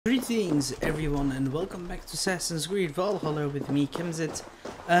Greetings everyone and welcome back to Assassin's Creed Valhalla with me, Kemzit.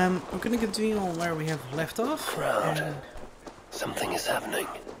 We're gonna continue on where we have left off. Something is happening.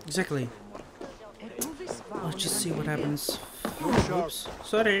 Exactly. Let's just see what happens. Oops.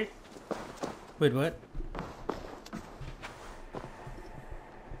 Sorry. Wait, what?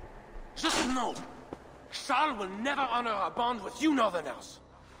 Just know, Charles will never honor a bond with you northerners.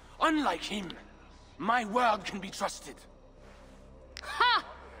 Unlike him, my word can be trusted. Ha!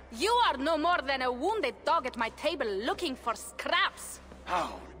 You are no more than a wounded dog at my table looking for scraps.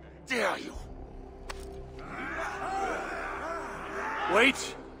 How dare you?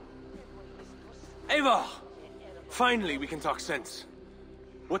 Wait! Eivor! Finally, we can talk sense.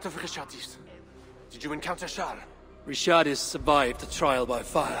 What of Richardis? Did you encounter Charles? Richardis survived the trial by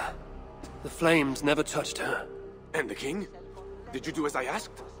fire. The flames never touched her. And the king? Did you do as I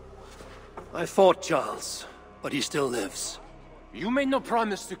asked? I fought Charles, but he still lives. You made no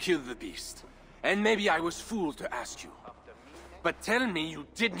promise to kill the beast, and maybe I was fooled to ask you. But tell me you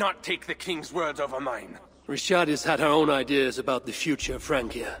did not take the king's words over mine. Richardis had her own ideas about the future of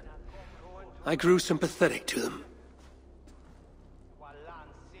Francia. I grew sympathetic to them.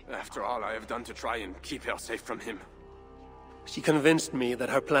 After all I have done to try and keep her safe from him. She convinced me that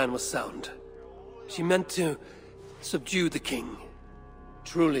her plan was sound. She meant to subdue the king.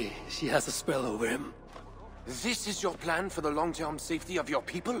 Truly, she has a spell over him. This is your plan for the long-term safety of your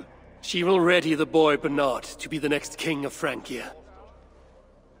people? She will ready the boy Bernard to be the next king of Francia.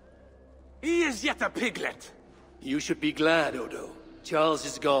 He is yet a piglet! You should be glad, Odo. Charles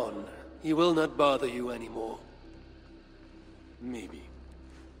is gone. He will not bother you anymore. Maybe.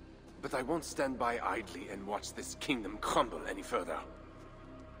 But I won't stand by idly and watch this kingdom crumble any further.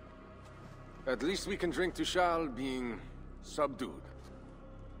 At least we can drink to Charles being subdued.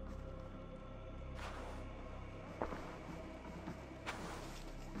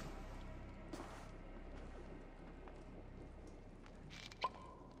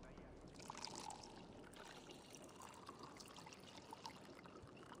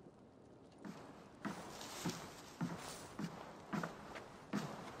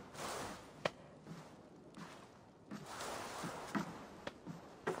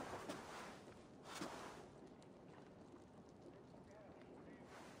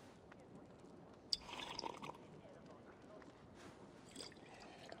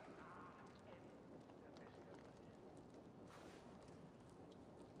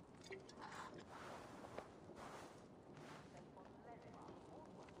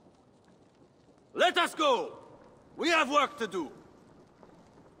 Let us go! We have work to do!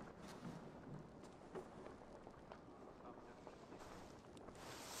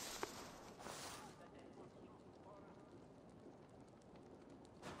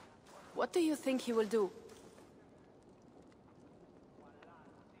 What do you think he will do?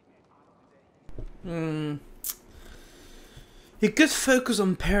 He could focus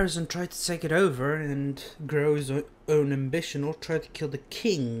on Paris and try to take it over and grow his own ambition, or try to kill the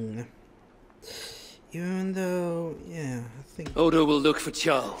king. Even though, yeah, I think... Odo will look for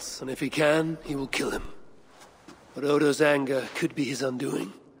Charles, and if he can, he will kill him. But Odo's anger could be his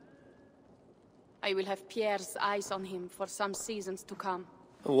undoing. I will have Pierre's eyes on him for some seasons to come.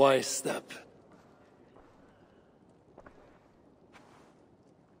 A wise step.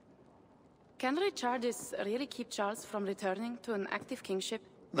 Can Richardis really keep Charles from returning to an active kingship?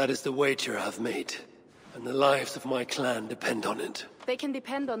 That is the wager I've made, and the lives of my clan depend on it. They can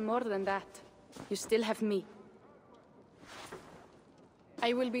depend on more than that. You still have me.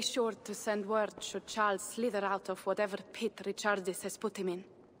 I will be sure to send word should Charles slither out of whatever pit Richardis has put him in.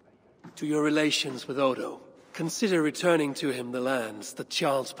 To your relations with Odo, consider returning to him the lands that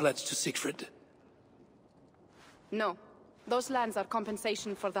Charles pledged to Siegfried. No. Those lands are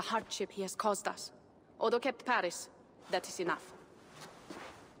compensation for the hardship he has caused us. Odo kept Paris. That is enough.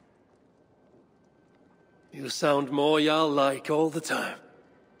 You sound more Jarl-like all the time.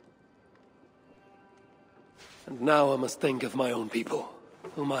 And now I must think of my own people,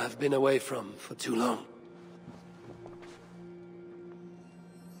 whom I have been away from for too long.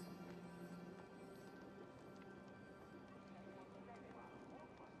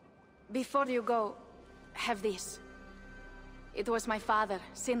 Before you go, have this. It was my father,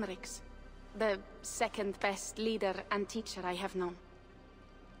 Sinrix, the second best leader and teacher I have known.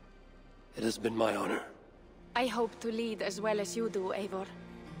 It has been my honor. I hope to lead as well as you do, Eivor.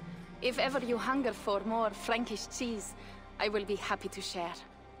 If ever you hunger for more Frankish cheese, I will be happy to share.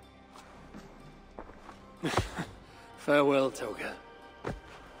 Farewell, Toga.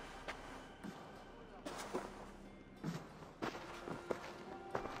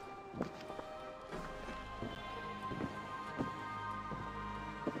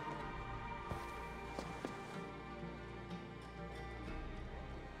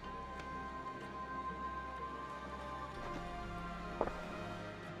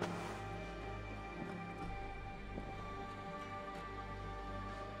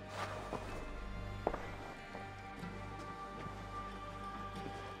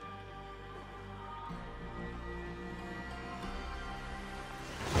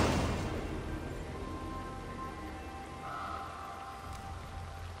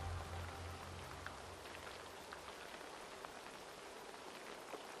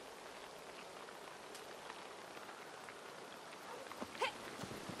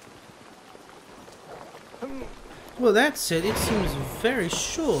 Well, that's it. It seems very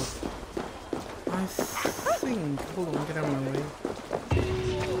short. I think. Hold on, get out of my way.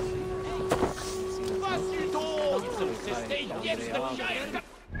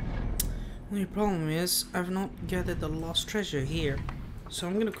 The problem is, I've not gathered the lost treasure here. So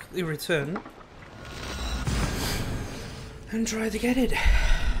I'm gonna quickly return and try to get it.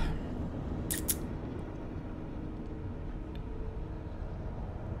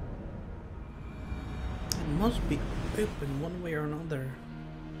 It must be open one way or another.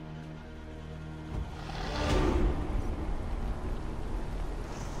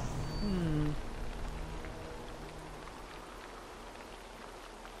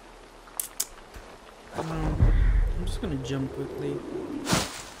 I'm just gonna jump quickly.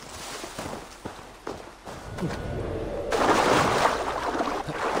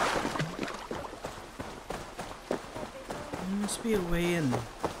 There must be a way in.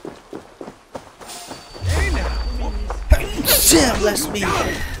 Yeah, bless me.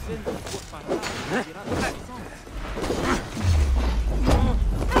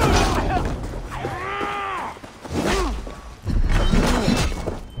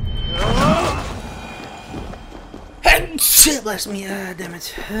 Shit, bless me. Damn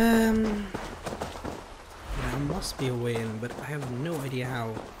it. There must be a way in, but I have no idea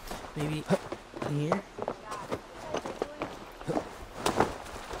how. Maybe here?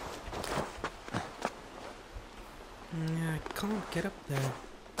 Yeah, I can't get up there.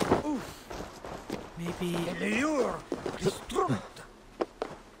 Maybe. Or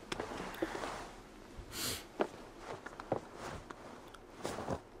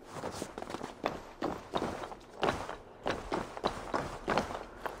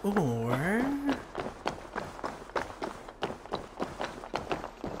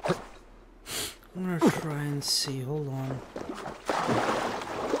I'm gonna try and see. Hold on.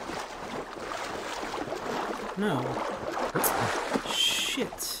 No.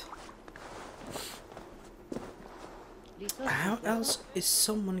 Shit. How else is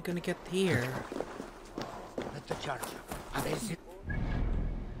someone gonna get here?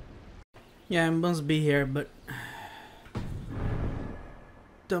 Yeah, it must be here, but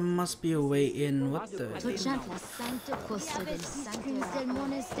there must be a way in. What the?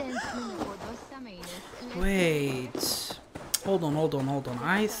 Wait. Hold on, hold on, hold on.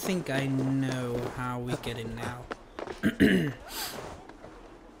 I think I know how we get in now.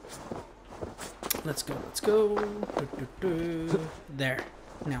 Let's go, let's go. There.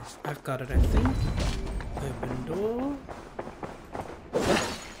 Now, I've got it, I think. Open door.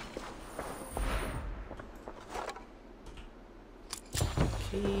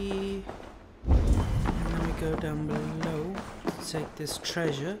 Okay. And then we go down below to take this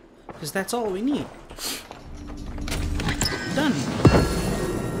treasure. Because that's all we need. Done.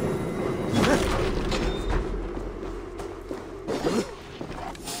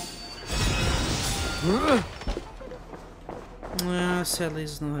 Sadly,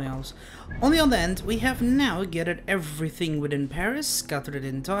 there's nothing else. On the other end, we have now gathered everything within Paris, scattered it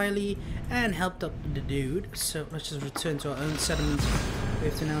entirely, and helped up the dude. So let's just return to our own settlement. We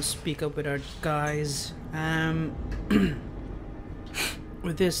have to now speak up with our guys.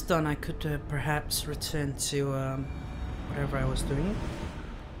 With this done, I could perhaps return to whatever I was doing.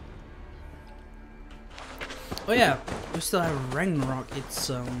 Oh yeah, we still have Ragnarok. It's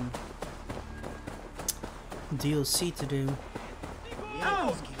DLC to do.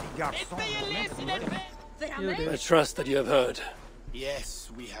 I trust that you have heard. Yes,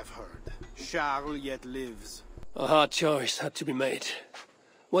 we have heard. Charles yet lives. A hard choice had to be made.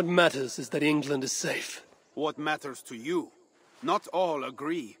 What matters is that England is safe. What matters to you? Not all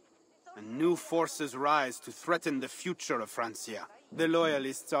agree. And new forces rise to threaten the future of Francia. The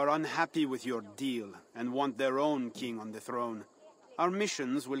Loyalists are unhappy with your deal and want their own king on the throne. Our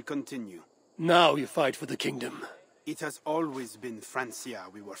missions will continue. Now you fight for the kingdom. It has always been Francia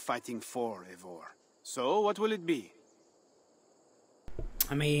we were fighting for, Eivor. So, what will it be?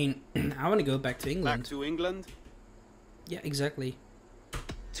 I mean, I want to go back to England. Back to England? Yeah, exactly.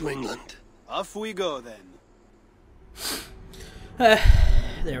 To England. Off we go, then.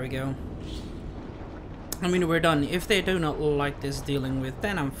 There we go. I mean, we're done. If they do not like this dealing with,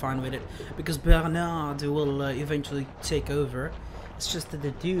 then I'm fine with it. Because Bernard will eventually take over. It's just that the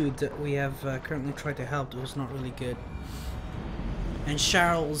dude that we have currently tried to help was not really good. And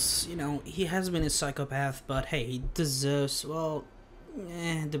Charles, you know, he has been a psychopath, but hey, he deserves, well,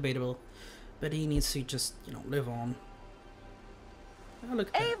 debatable. But he needs to just, you know, live on. Oh, look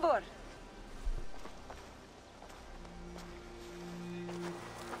at that. Eivor!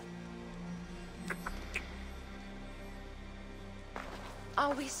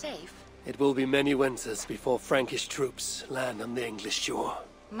 Are we safe? It will be many winters before Frankish troops land on the English shore.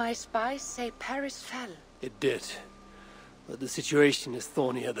 My spies say Paris fell. It did. But the situation is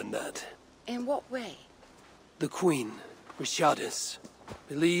thornier than that. In what way? The Queen, Richardis,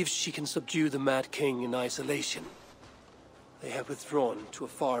 believes she can subdue the Mad King in isolation. They have withdrawn to a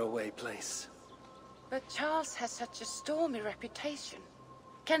faraway place. But Charles has such a stormy reputation.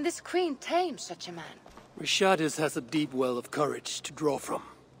 Can this queen tame such a man? Richardis has a deep well of courage to draw from.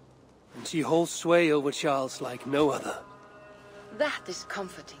 And she holds sway over Charles like no other. That is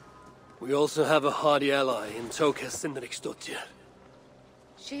comforting. We also have a hardy ally in Toka Sindriksdottir.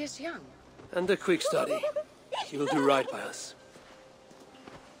 She is young. And a quick study. She will do right by us.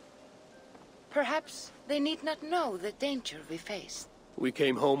 Perhaps they need not know the danger we face. We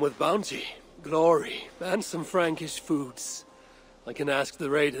came home with bounty, glory, and some Frankish foods. I can ask the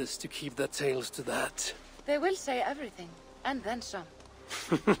raiders to keep their tails to that. They will say everything, and then some.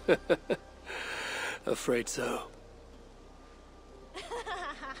 Afraid so.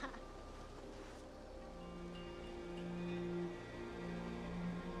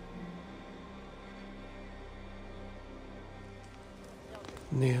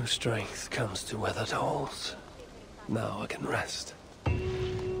 New strength comes to weathered halls. Now I can rest.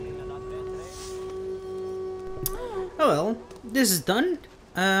 Oh well, this is done.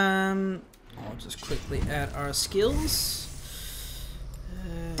 I'll just quickly add our skills.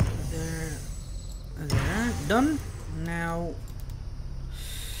 There, done. Now,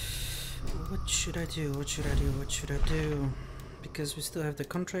 what should I do? What should I do? What should I do? Because we still have the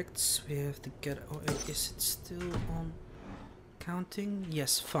contracts. We have to get. Oh, is it still on counting?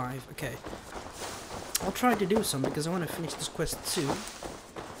 Yes, 5. Okay. I'll try to do some because I want to finish this quest too.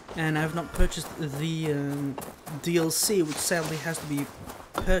 And I have not purchased the DLC, which sadly has to be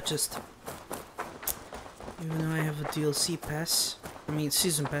purchased. Even though I have a DLC pass, I mean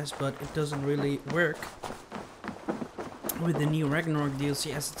season pass, but it doesn't really work with the new Ragnarok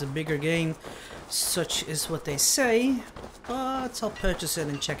DLC as it's a bigger game. Such is what they say. But I'll purchase it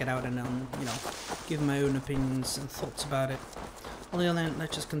and check it out and then, you know, give my own opinions and thoughts about it. Well, then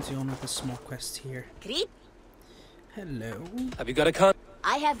let's just continue on with the small quest here. Creed? Hello. Have you got a con?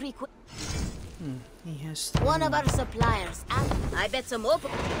 I have He has one of our suppliers, and I bet some more.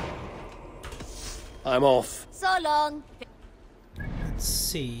 I'm off. So long. Let's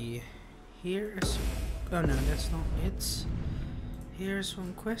see. Here's. Oh no, that's not it. Here's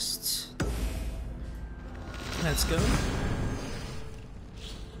one quest. Let's go.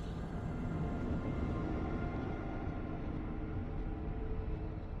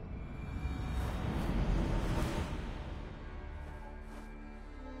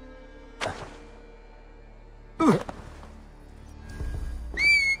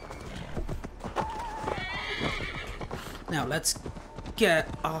 Now let's get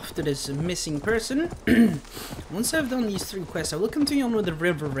after this missing person. Once I've done these 3 quests, I will continue on with the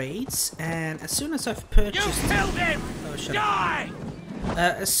river raids, and as soon as I've purchased... You killed him! Oh, shut Die! up.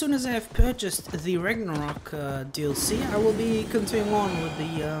 As soon as I have purchased the Ragnarok DLC, I will be continuing on with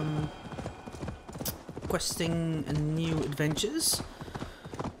the questing and new adventures,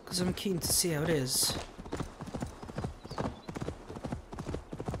 because I'm keen to see how it is.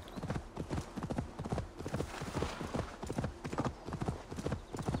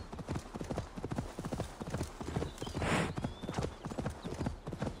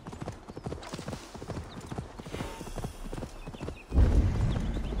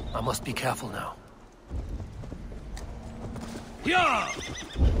 I must be careful now. Yeah!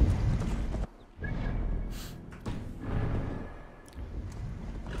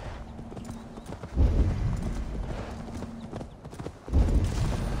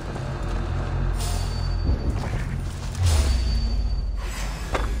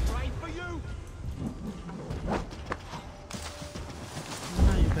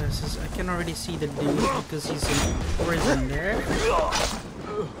 Now you bastards, I can already see the dude because he's in prison there.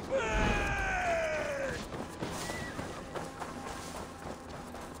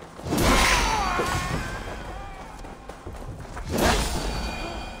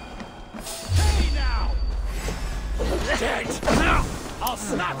 I'll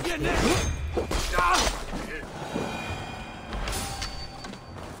snap your neck! Help!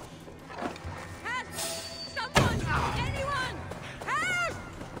 Someone! Anyone! Help!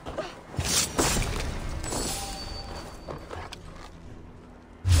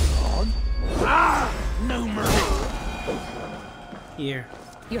 No mercy! Here.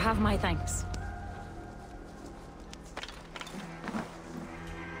 You have my thanks.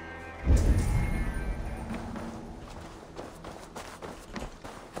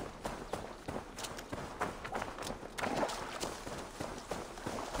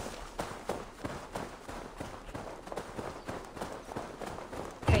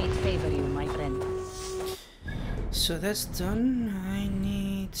 So that's done. I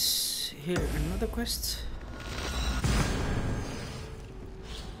need here another quest.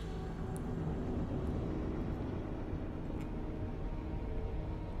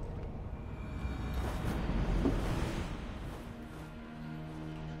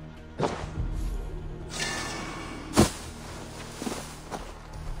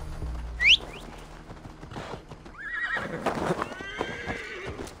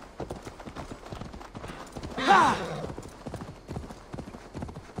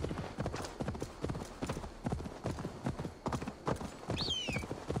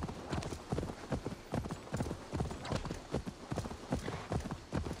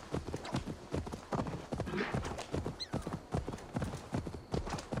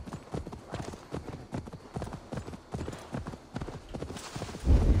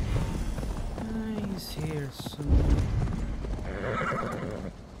 Here somewhere.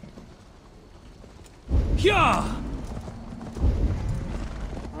 Yeah!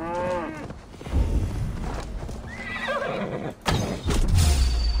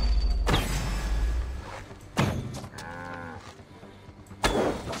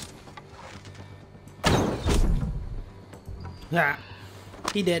 Yeah,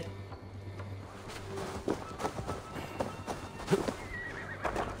 he did.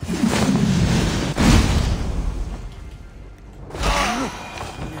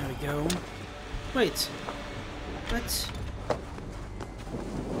 Wait. What?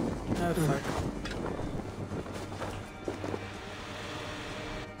 Oh fuck.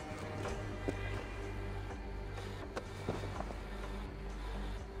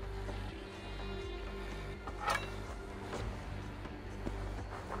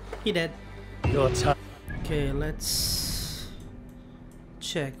 He dead. Okay, let's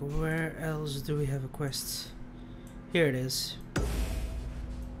check. Where else do we have a quest? Here it is.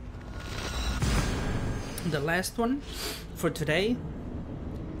 The last one for today.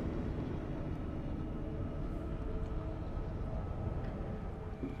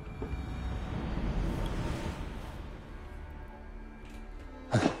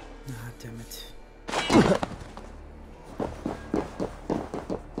 Ah, damn it.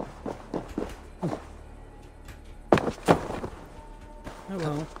 Oh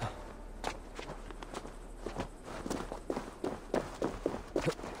well.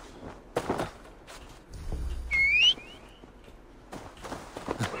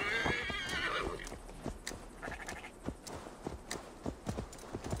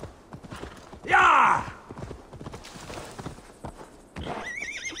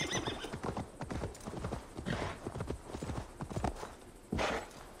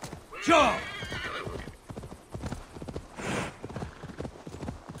 Sure!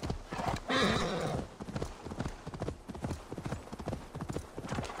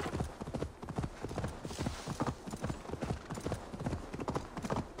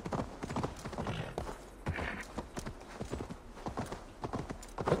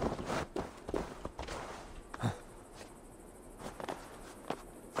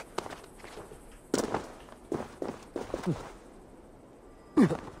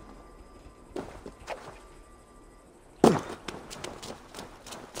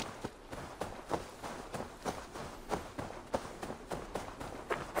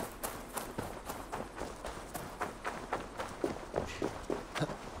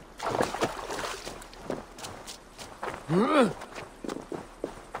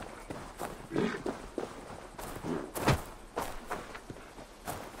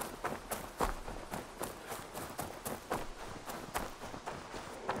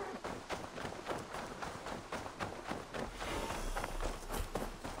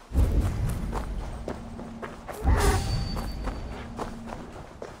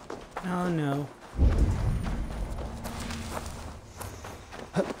 Oh no.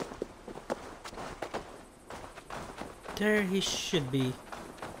 There he should be.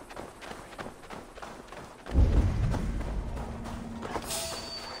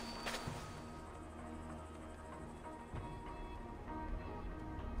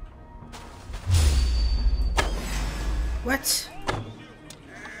 What?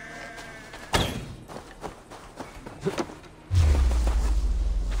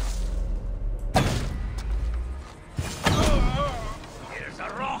 Here's a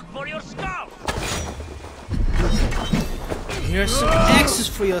rock for your skull! Here's some axes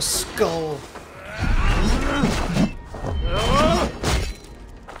for your skull.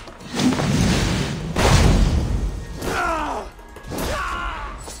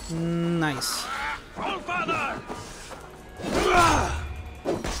 Nice. All father!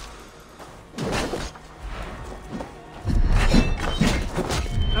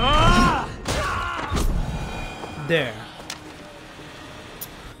 There.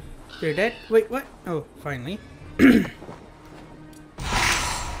 They're dead. Wait, what? Oh, finally.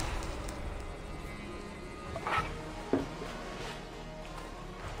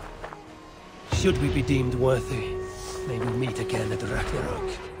 Should we be deemed worthy, may we meet again at Ragnarok.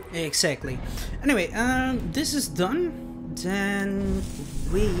 Exactly. Anyway, this is done. Then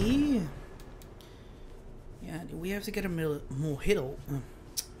we have to get more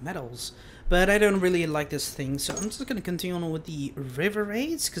medals. But I don't really like this thing, so I'm just gonna continue on with the river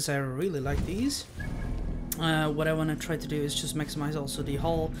raids because I really like these. What I want to try to do is just maximize also the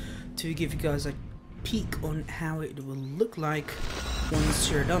hull to give you guys a peek on how it will look like once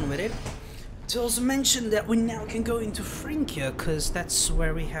you're done with it. To also mention that we now can go into Francia, because that's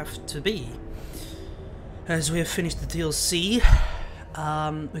where we have to be. As we have finished the DLC,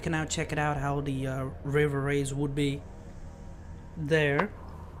 we can now check it out how the river raids would be there.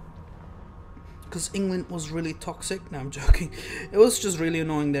 Because England was really toxic. No, I'm joking. It was just really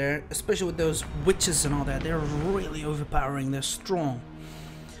annoying there, especially with those witches and all that. They're really overpowering, they're strong.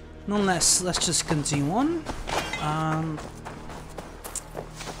 Nonetheless, let's just continue on.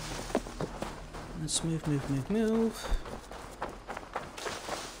 Let's move.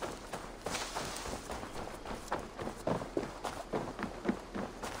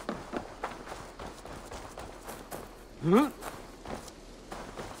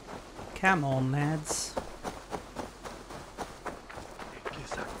 Come on, lads.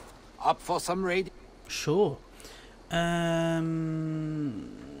 Up for some raid? Sure. Let's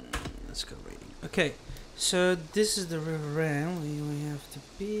go raiding. Okay. So this is the river rail we have to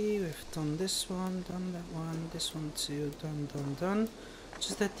be. We've done this one, done that one, this one too, done.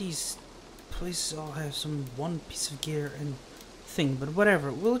 Just that these places all have some one piece of gear and thing, but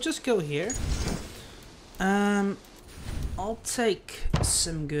whatever. We'll just go here. I'll take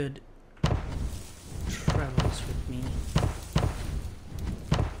some good travels with me.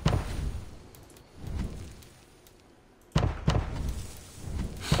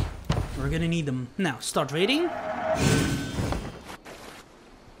 We're gonna need them. Now, start raiding.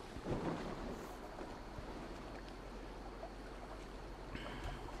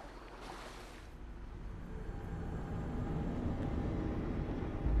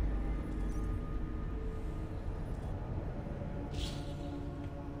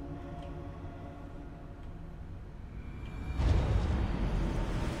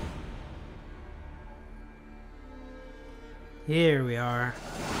 Here we are.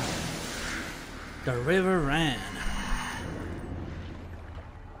 The river ran.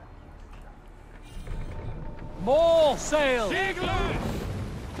 More sail!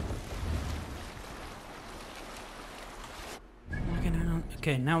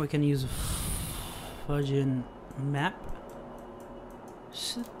 Okay, now we can use a fudging map.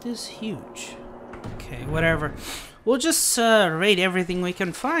 Is this huge? Okay, whatever. We'll just raid everything we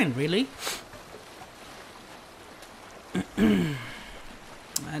can find, really.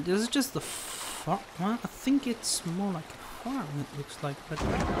 This is just the farm. Well, I think it's more like a farm, it looks like, but This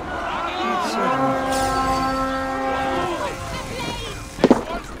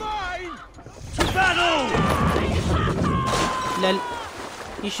one's mine! To battle! Lel,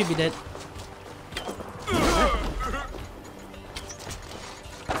 you should be dead.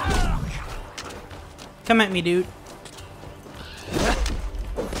 Come at me, dude.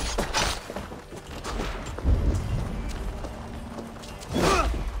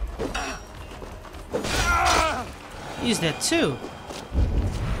 He's dead too.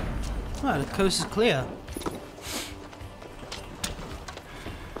 Wow, the coast is clear.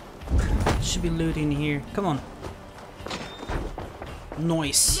 Should be loot in here. Come on.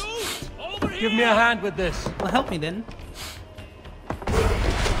 Nice. Give me a hand with this. Well, help me then.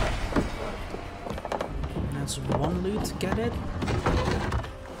 That's one loot. Get it?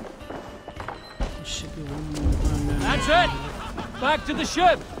 There should be one more. Oh, no. That's it! Back to the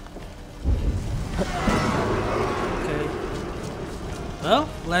ship! Well,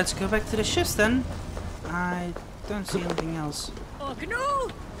 let's go back to the ships then. I don't see anything else.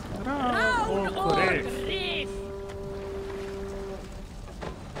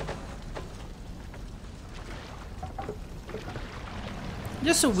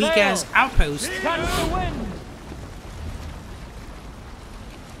 Just a weak ass outpost. Catch the wind!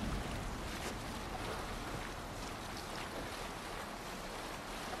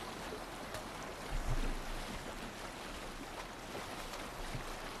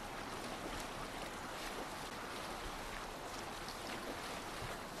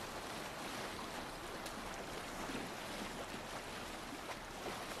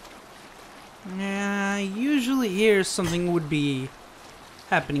 Yeah, usually here something would be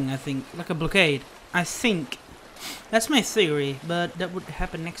happening, I think. Like a blockade. I think. That's my theory, but that would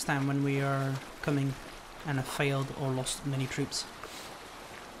happen next time when we are coming and have failed or lost many troops.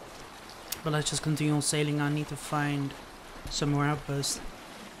 But let's just continue on sailing. I need to find some more outposts.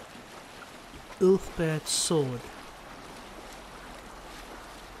 Ulfbert's sword.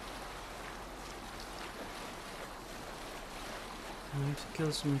 I have to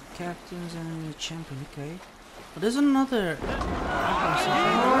kill some captains and a champion, okay. But there's another outpost.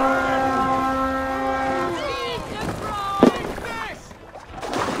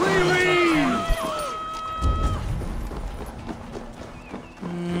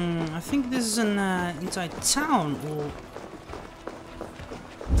 I think this is an inside town, or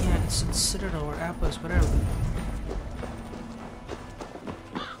yeah, it's a citadel or outpost, whatever.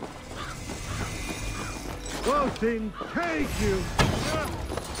 Closing, take you!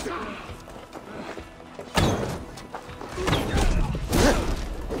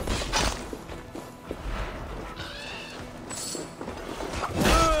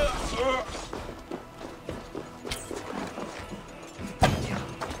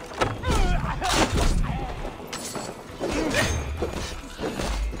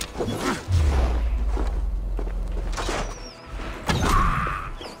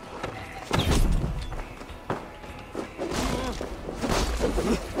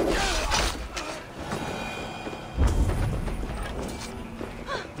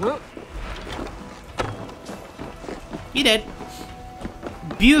 He did.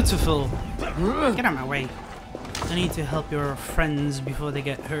 Beautiful. Get out of my way. I need to help your friends before they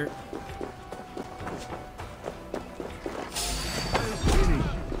get hurt.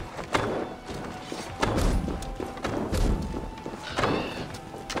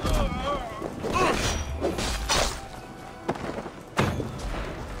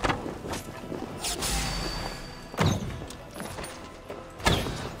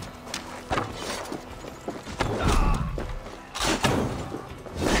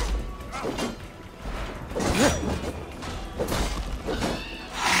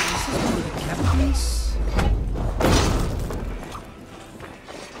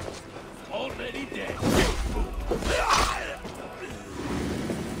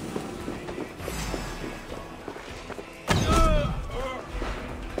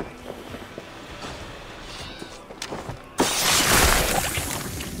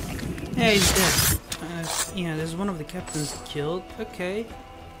 Yeah, he's dead. Yeah, there's one of the captains killed. Okay.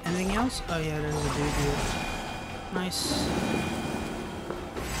 Anything else? Oh yeah, there's a dude here. Nice.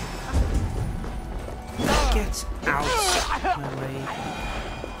 Get out my way.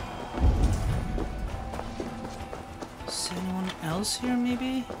 Is anyone else here,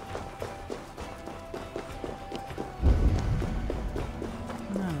 maybe?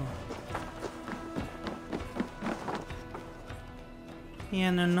 No.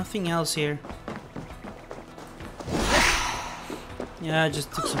 Yeah, no, nothing else here. Yeah, I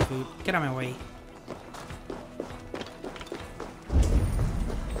just took some food. Get out of my way.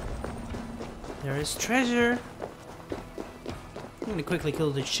 There is treasure. I'm gonna quickly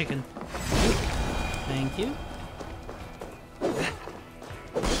kill the chicken. Thank you.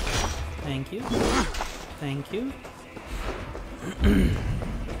 Thank you. Thank you.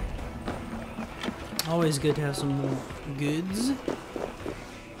 Always good to have some more goods.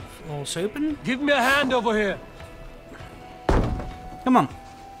 All open. Give me a hand over here. Come on.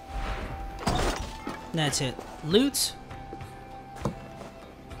 That's it. Loot.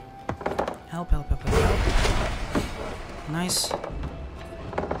 Help, help, help, help, help. Nice.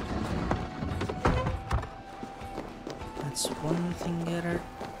 That's one thing getter.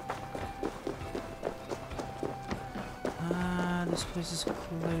 Ah, this place is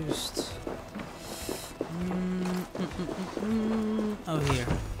closed. Oh, here.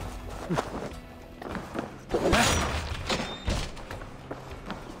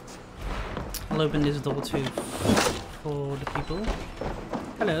 I'll open this door too for the people.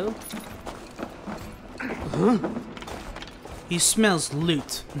 Hello. He smells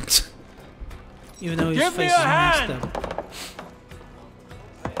loot. Even though his face is messed up.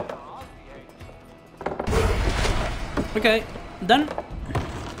 Okay, done.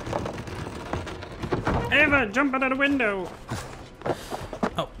 Ava, jump out of the window!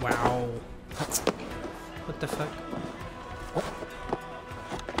 Oh, wow. What the fuck?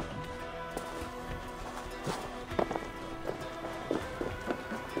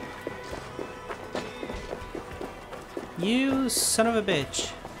 You son of a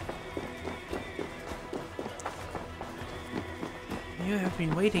bitch. You have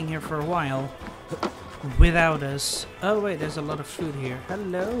been waiting here for a while. Without us. Oh wait, there's a lot of food here.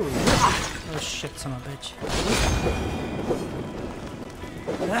 Hello. Oh shit, son of a bitch.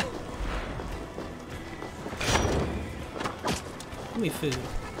 me food.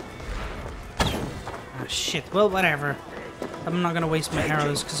 Ah, shit. Well, whatever. I'm not gonna waste my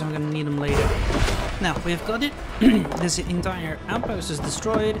arrows because I'm gonna need them later. Now, we've got it. This entire outpost is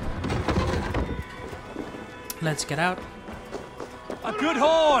destroyed. Let's get out. A good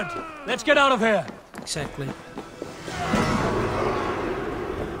horde! Let's get out of here! Exactly.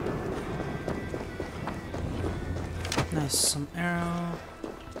 Nice, some arrow.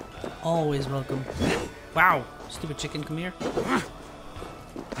 Always welcome. Wow! Stupid chicken, come here.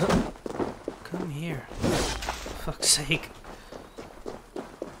 Come here. Fuck's sake.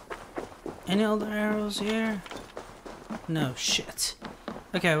 Any other arrows here? No, shit.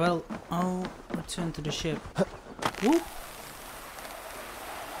 Okay, well, I'll return to the ship. Whoop!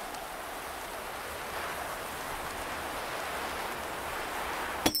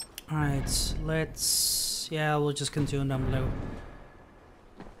 Alright, let's... yeah, we'll just continue down below.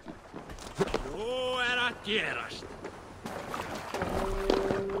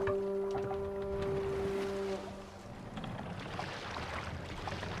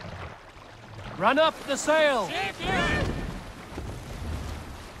 Run up the sail!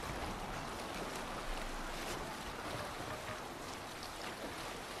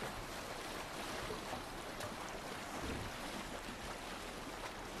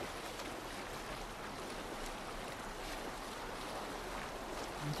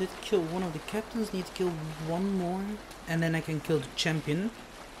 I did kill one of the captains, need to kill one more, and then I can kill the champion.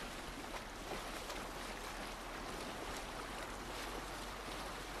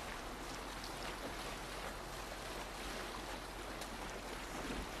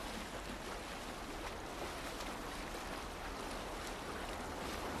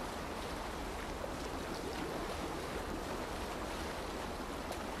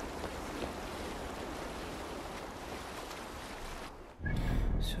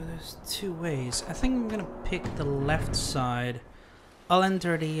 So there's two ways. I think I'm gonna pick the left side. I'll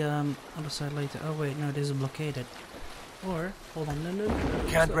enter the other side later. Oh wait, no, this is blockaded. Or, hold on, no.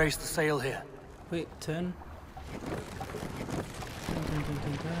 Can't Stop. raise the sail here. Wait, turn. Turn.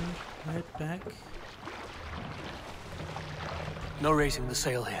 Right back. No raising the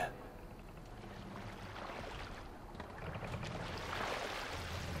sail here.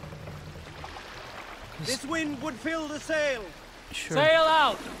 This wind would fill the sail. Sure. Sail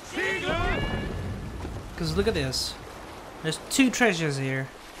out! Because look at this. There's two treasures here.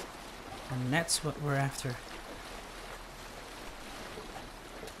 And that's what we're after.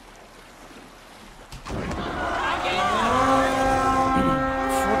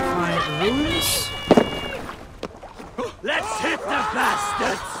 Fortified ruins. Let's hit the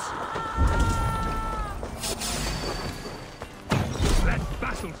bastards! Let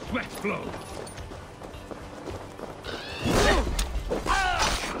battle sweat flow.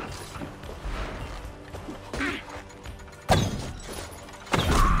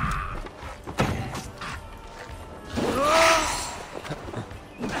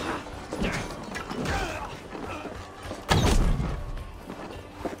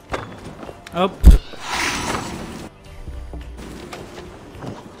 Up.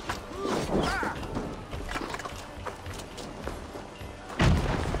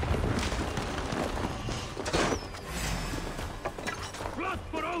 Blood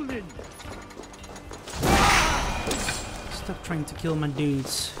for Odin. Stop trying to kill my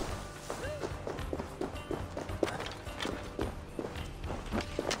dudes.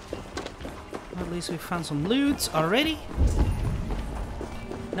 At least we found some loot already.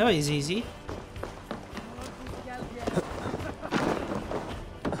 That was easy.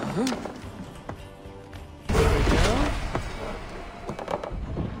 Here we go.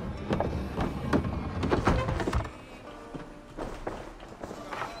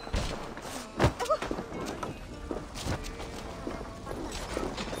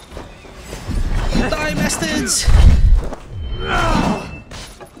 Die, bastards!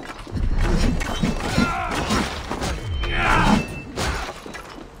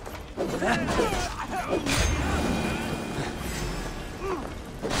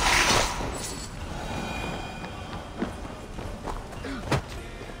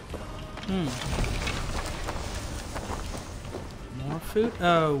 More food?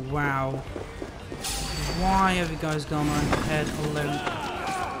 Oh, wow. Why have you guys gone ahead alone?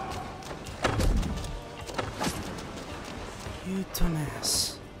 You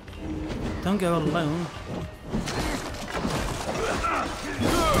dumbass. Don't go alone.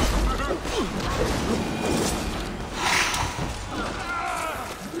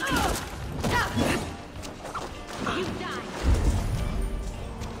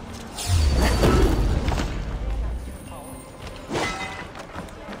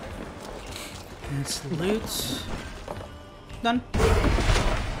 That's loot. Done.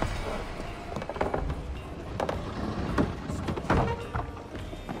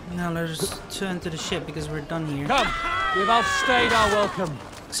 Now let's turn to the ship because we're done here. Come, we've outstayed our welcome.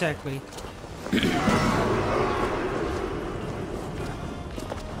 Exactly.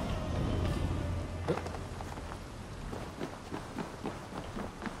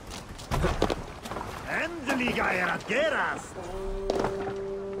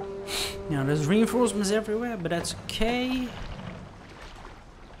 Now there's reinforcements everywhere, but that's okay.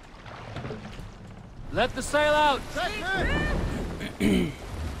 Let the sail out.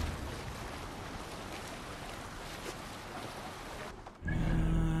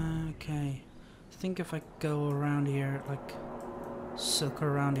 Okay. I think if I go around here, like circle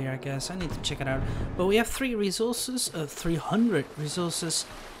around here, I guess I need to check it out. But we have 3 resources, 300 resources.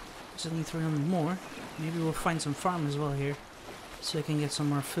 Just need 300 more. Maybe we'll find some farm as well here, so I can get some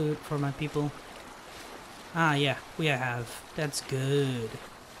more food for my people. Ah, yeah, we have. That's good.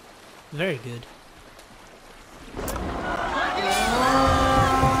 Very good.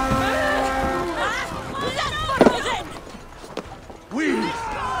 We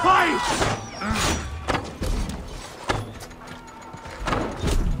fight!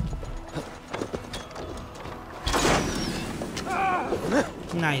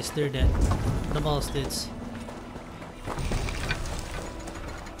 Nice, they're dead. The bastards.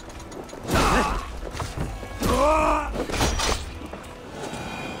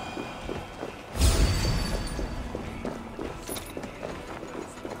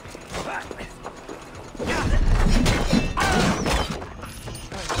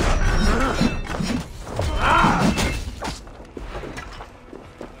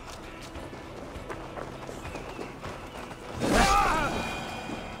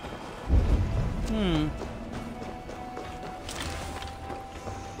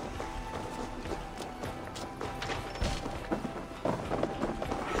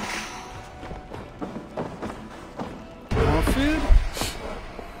 More food?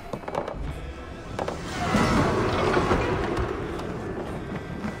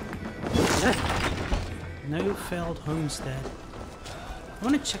 No failed homestead. I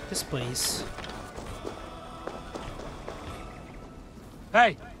want to check this place.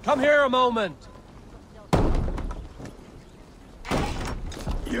 Hey, come here a moment.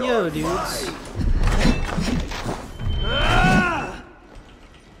 Yo, dudes.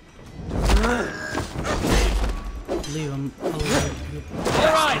 Leave him alone.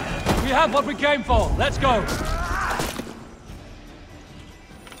 All right, we have what we came for. Let's go.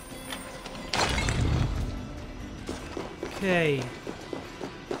 Okay.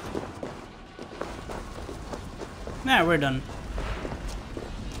 Nah, we're done.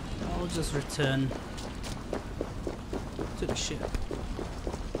 I'll just return to the ship.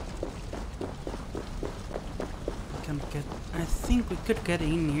 I think we could get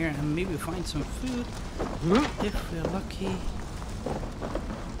in here and maybe find some food if we're lucky.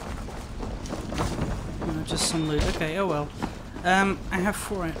 No, just some loot. Okay, oh well. I have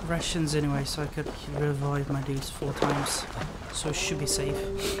 4 rations anyway, so I could revive my dudes 4 times. So it should be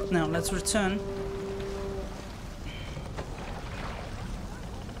safe. Now let's return.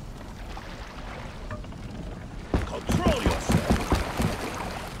 Control yourself!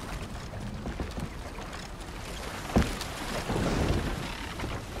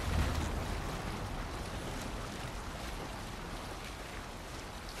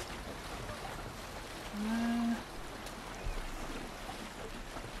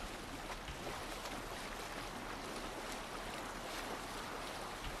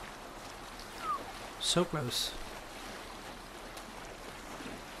 So close.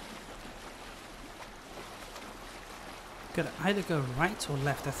 Could either go right or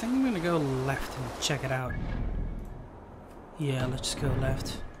left. I think I'm gonna go left and check it out. Yeah, let's just go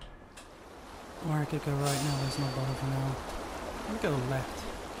left. Or I could go right. No, there's no bother for now. I'll go left.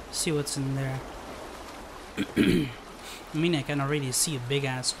 See what's in there. I mean, I can already see a big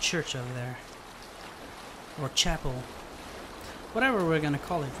ass church over there. Or chapel. Whatever we're gonna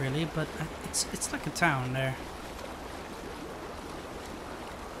call it, really, but it's like a town there.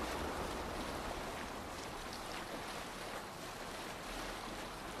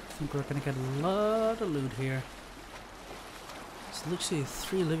 I think we're gonna get a lot of loot here. There's literally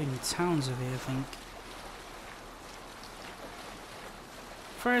 3 living towns over here, I think.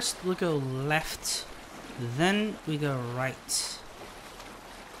 First, we'll go left, then we go right.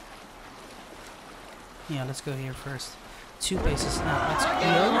 Yeah, let's go here first. 2 places now. Let's go.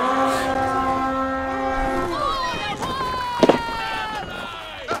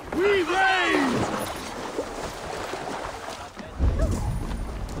 We raise!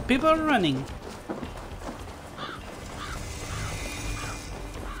 The people are running.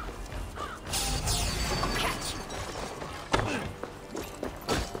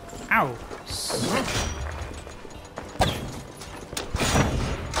 Ow!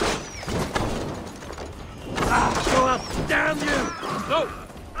 Go up, damn you! No!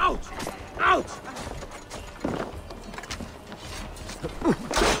 Out! Out!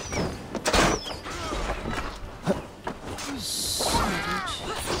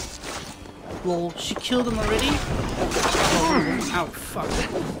 Well, she killed him already? Oh, ow, fuck.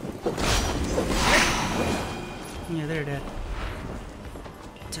 Yeah, they're dead.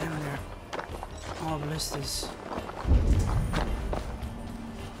 Damn, they're all blisters.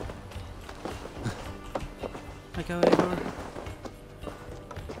 Like how they are.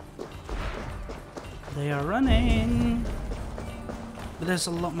 They are running. But there's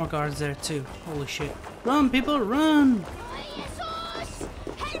a lot more guards there too. Holy shit. Run, people, run!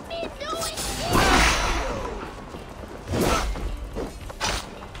 Help me do it!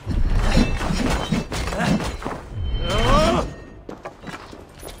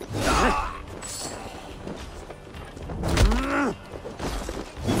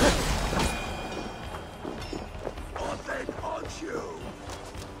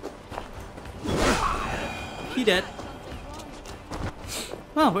 He dead.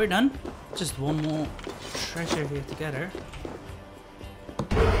 Well, we're done. Just one more treasure here together.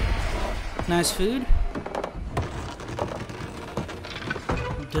 Nice food.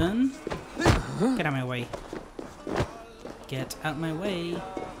 Done. Get out of my way. Get out my way.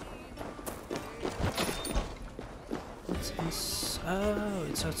 Oh,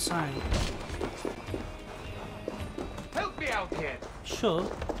 it's outside. Help me out here. Sure.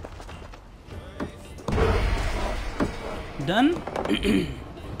 Done?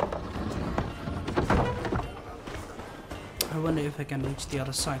 I wonder if I can reach the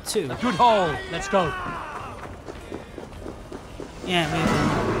other side too. A good haul. Let's go. Yeah,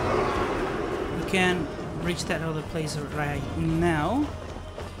 we can reach that other place right now.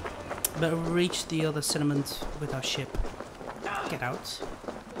 But we'll reach the other settlement with our ship. Get out.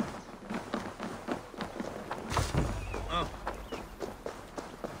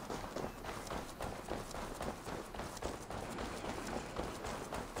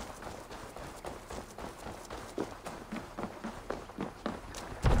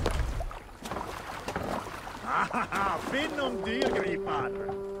 Finn om dyrgripar!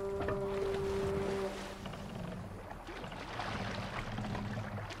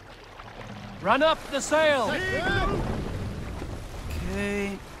 Run up the sail.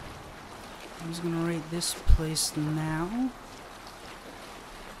 Okay. I'm just gonna rate this place now.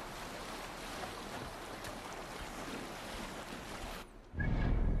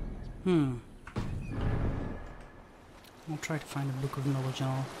 I'll try to find a book of knowledge and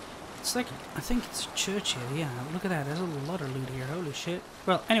all. It's like, I think it's a church here, yeah. Look at that, there's a lot of loot here, holy shit.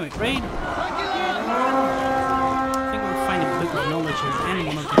 Well, anyway, raid. I think we'll find a book of knowledge here, and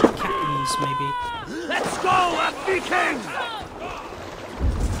one of the captains, maybe. Let's go, a Viking!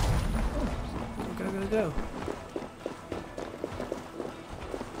 Go.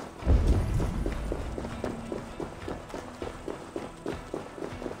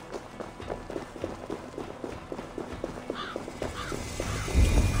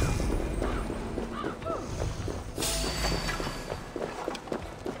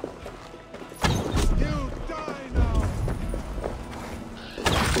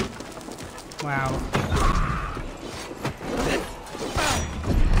 Wow.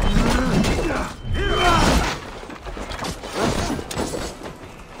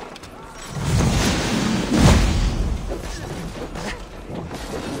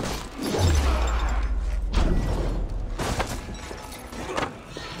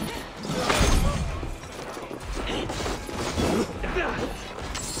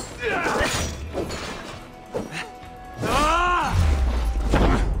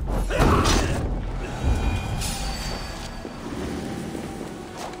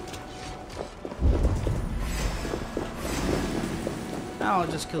 I'll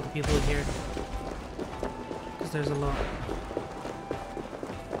just kill the people here. Because there's a lot.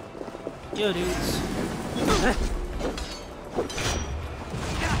 Yo, dudes.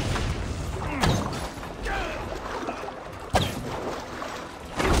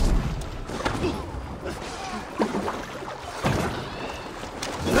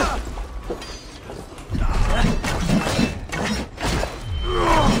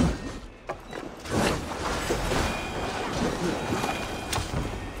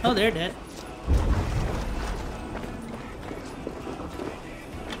 Oh, they're dead.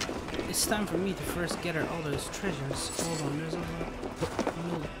 It's time for me to first gather all those treasures. Hold on, there's a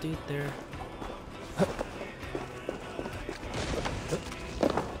little dude there.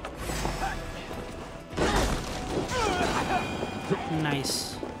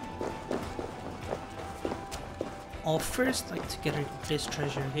 Nice. I'll first like to get this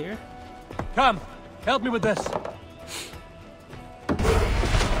treasure here. Come, help me with this.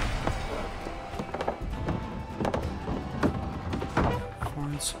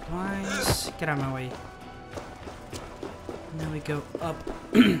 Foreign supplies. Get out of my way. Now we go up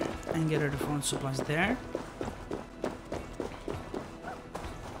and get our foreign supplies there.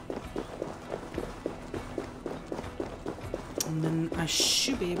 And then I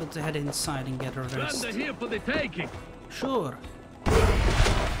should be able to head inside and get our rest. Plunder here for the taking. Sure.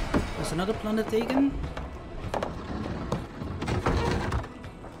 There's another plunder taken.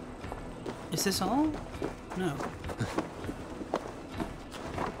 Is this all? No.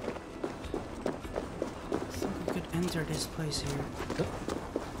 I think we could enter this place here.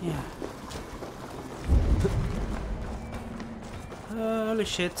 Yeah. Holy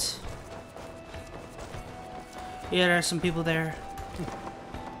shit. Yeah, there are some people there.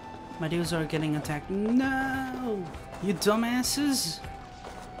 My dudes are getting attacked. No! You dumbasses!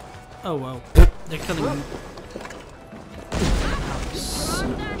 Oh well. They're killing me. Oh,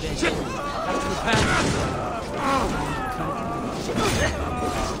 son of a bitch.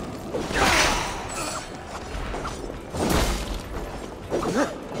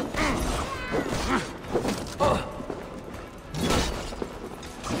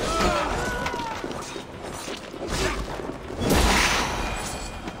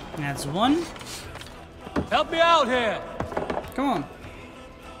 That's one. Help me out here. Come on.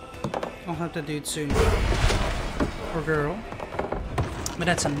 I'll have that dude soon. Or girl. But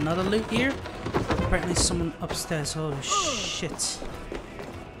that's another loot here. Apparently someone upstairs. Holy shit.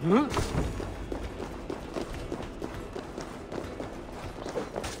 Huh?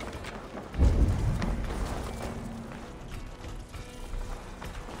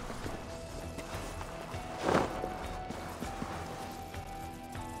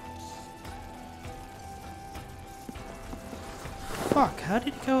 Fuck, how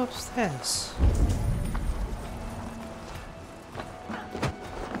did he go upstairs?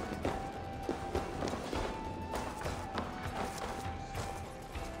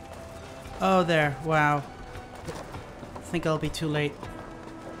 Oh, there. Wow. I think I'll be too late.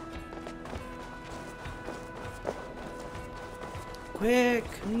 Quick!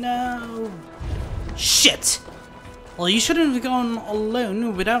 No! Shit! Well, you shouldn't have gone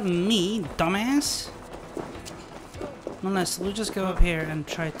alone without me, dumbass. Unless we'll just go up here and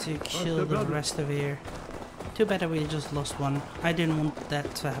try to kill the rest of here. Too bad that we just lost one. I didn't want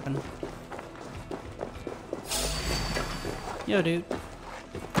that to happen. Yo, dude.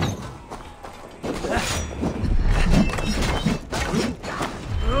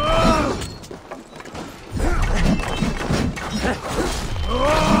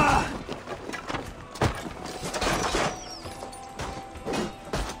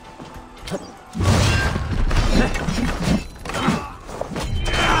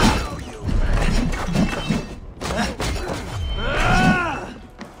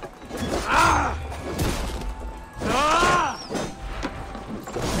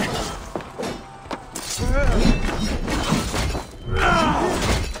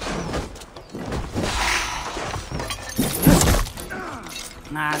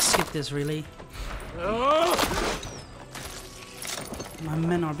 Nah, skip this really. My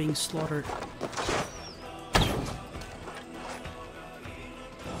men are being slaughtered.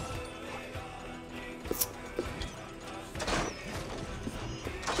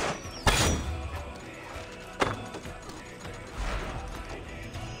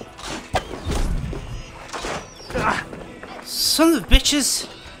 Son of bitches!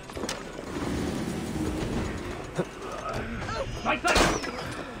 Like that!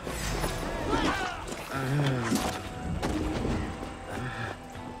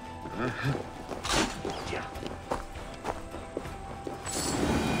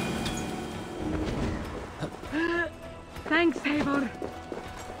 Thanks, Eivor.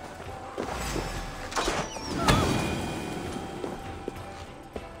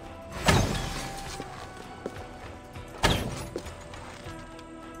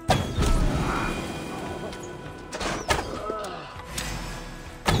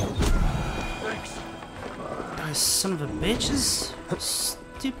 Guys, son of a bitches!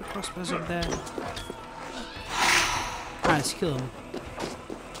 Stupid crossbows up there. Nice, kill him.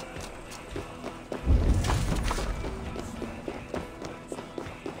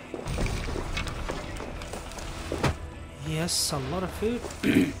 Yes, a lot of food.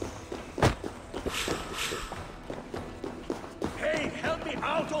 Hey, help me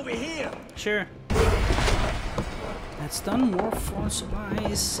out over here! Sure. That's done. More foreign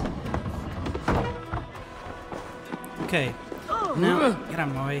supplies. Okay. Now, get out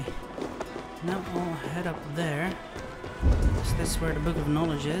of my way. Now I'll head up there. So that's where the Book of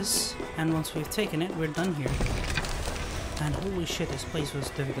Knowledge is. And once we've taken it, we're done here. And holy shit, this place was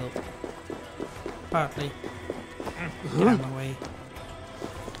difficult. Partly. Get out of my way.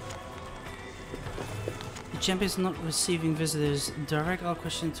 The champion is not receiving visitors. Direct all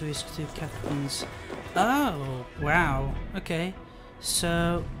questions to his 2 captains. Oh, wow. Okay.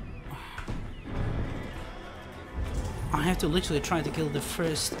 So I have to literally try to kill the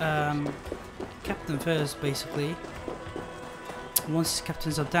first captain first, basically. Once his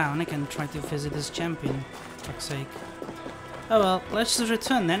captains are down, I can try to visit this champion. For fuck's sake. Oh well, let's just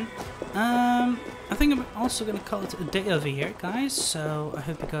return then. I think I'm also gonna call it a day over here, guys. So I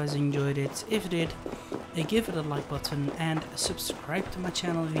hope you guys enjoyed it. If you did, give it a like button and subscribe to my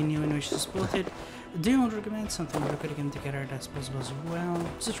channel if you're new and wish to support it. Do you want to recommend something we're recording together that's possible as well?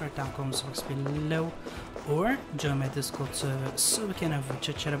 Just write down comments box below or join my Discord server so we can have a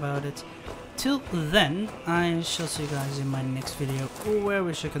chit-chat about it. Till then, I shall see you guys in my next video, where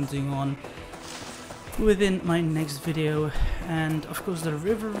we shall continue on within my next video, and of course the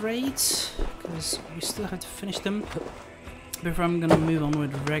river raids, because we still have to finish them before I'm gonna move on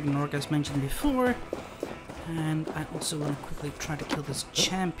with Ragnarok as mentioned before. And I also want to quickly try to kill this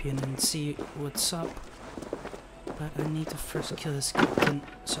champion and see what's up. But I need to first kill this captain,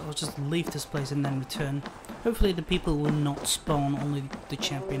 so I'll just leave this place and then return. Hopefully the people will not spawn, only the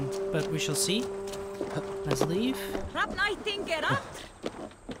champion, but we shall see. Let's leave.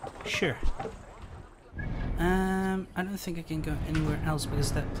 Sure. I don't think I can go anywhere else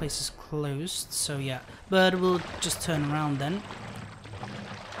because that place is closed, so yeah. But we'll just turn around then.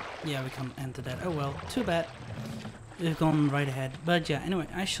 Yeah, we can't enter that. Oh well, too bad. We've gone right ahead. But yeah, anyway,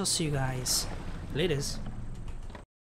 I shall see you guys. Laters.